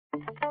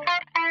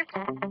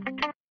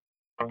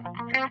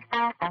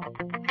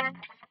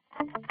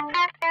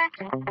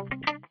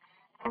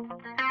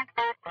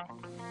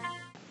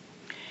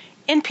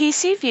In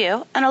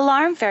PcVue, an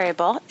alarm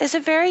variable is a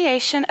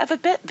variation of a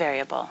bit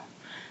variable.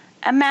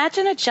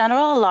 Imagine a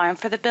general alarm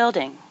for the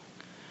building.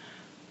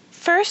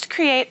 First,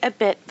 create a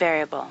bit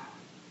variable.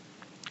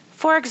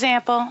 For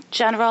example,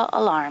 general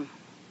alarm.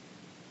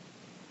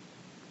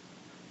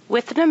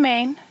 With the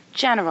domain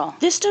general.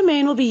 This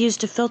domain will be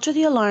used to filter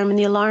the alarm in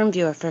the alarm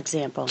viewer, for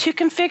example. To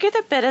configure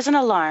the bit as an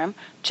alarm,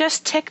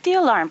 just tick the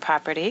alarm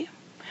property,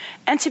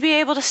 and to be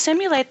able to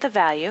simulate the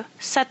value,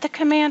 set the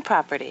command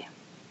property.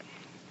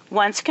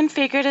 Once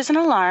configured as an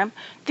alarm,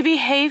 the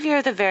behavior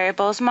of the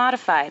variable is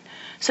modified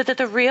so that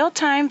the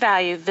real-time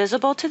value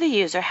visible to the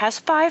user has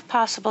 5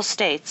 possible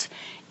states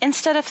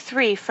instead of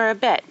 3 for a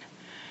bit,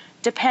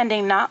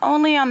 depending not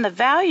only on the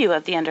value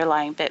of the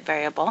underlying bit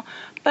variable,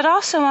 but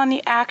also on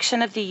the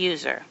action of the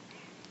user.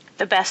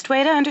 The best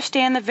way to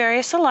understand the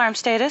various alarm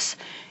status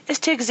is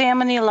to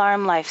examine the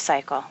alarm life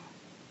cycle.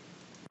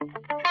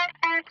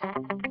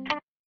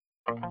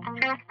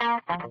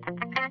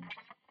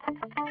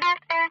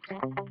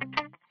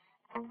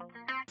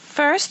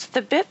 First,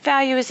 the bit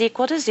value is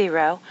equal to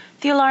 0.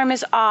 The alarm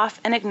is off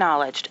and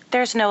acknowledged.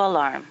 There's no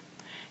alarm.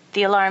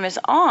 The alarm is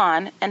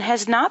on and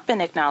has not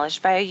been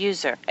acknowledged by a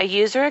user. A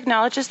user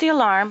acknowledges the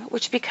alarm,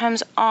 which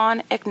becomes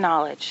on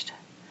acknowledged.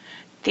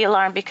 The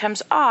alarm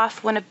becomes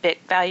off when a bit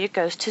value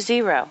goes to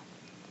 0.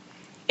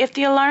 If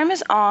the alarm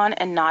is on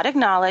and not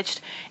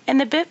acknowledged and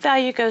the bit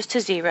value goes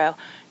to 0,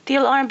 the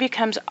alarm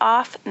becomes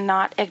off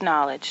not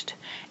acknowledged,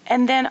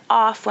 and then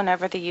off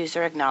whenever the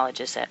user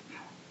acknowledges it.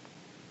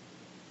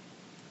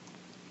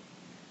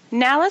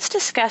 Now let's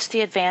discuss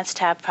the Advanced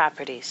tab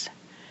properties.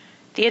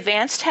 The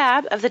Advanced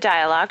tab of the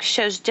dialog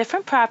shows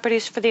different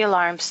properties for the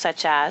alarms,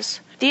 such as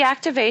the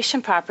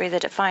activation property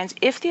that defines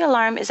if the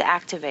alarm is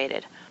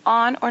activated,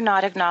 on or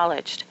not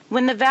acknowledged,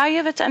 when the value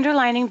of its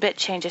underlying bit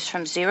changes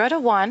from 0 to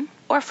 1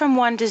 or from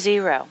 1 to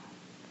 0.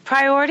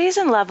 Priorities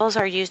and levels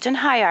are used in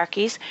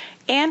hierarchies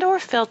and/or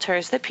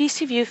filters that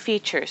PcVue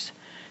features,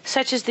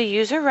 such as the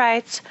user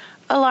rights,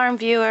 alarm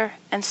viewer,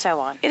 and so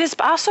on. It is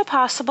also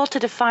possible to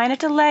define a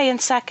delay in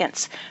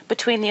seconds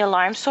between the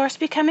alarm source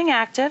becoming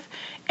active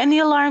and the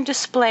alarm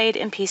displayed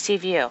in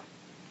PcVue.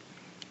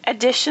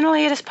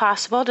 Additionally, it is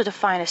possible to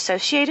define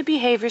associated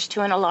behaviors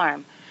to an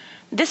alarm.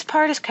 This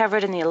part is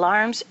covered in the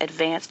Alarms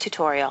Advanced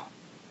tutorial.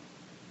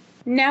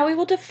 Now we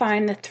will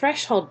define the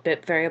threshold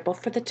bit variable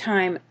for the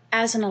time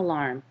as an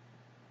alarm.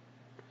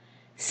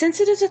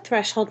 Since it is a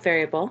threshold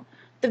variable,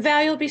 the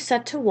value will be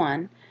set to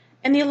 1,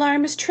 and the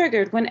alarm is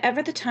triggered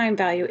whenever the time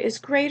value is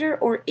greater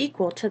or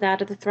equal to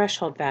that of the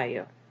threshold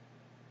value.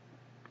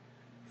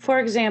 For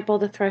example,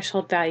 the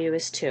threshold value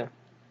is 2.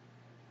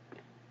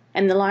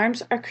 And the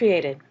alarms are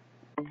created.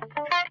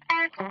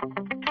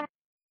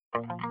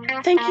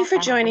 Thank you for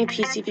joining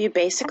PcVue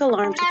Basic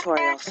Alarm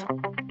Tutorials.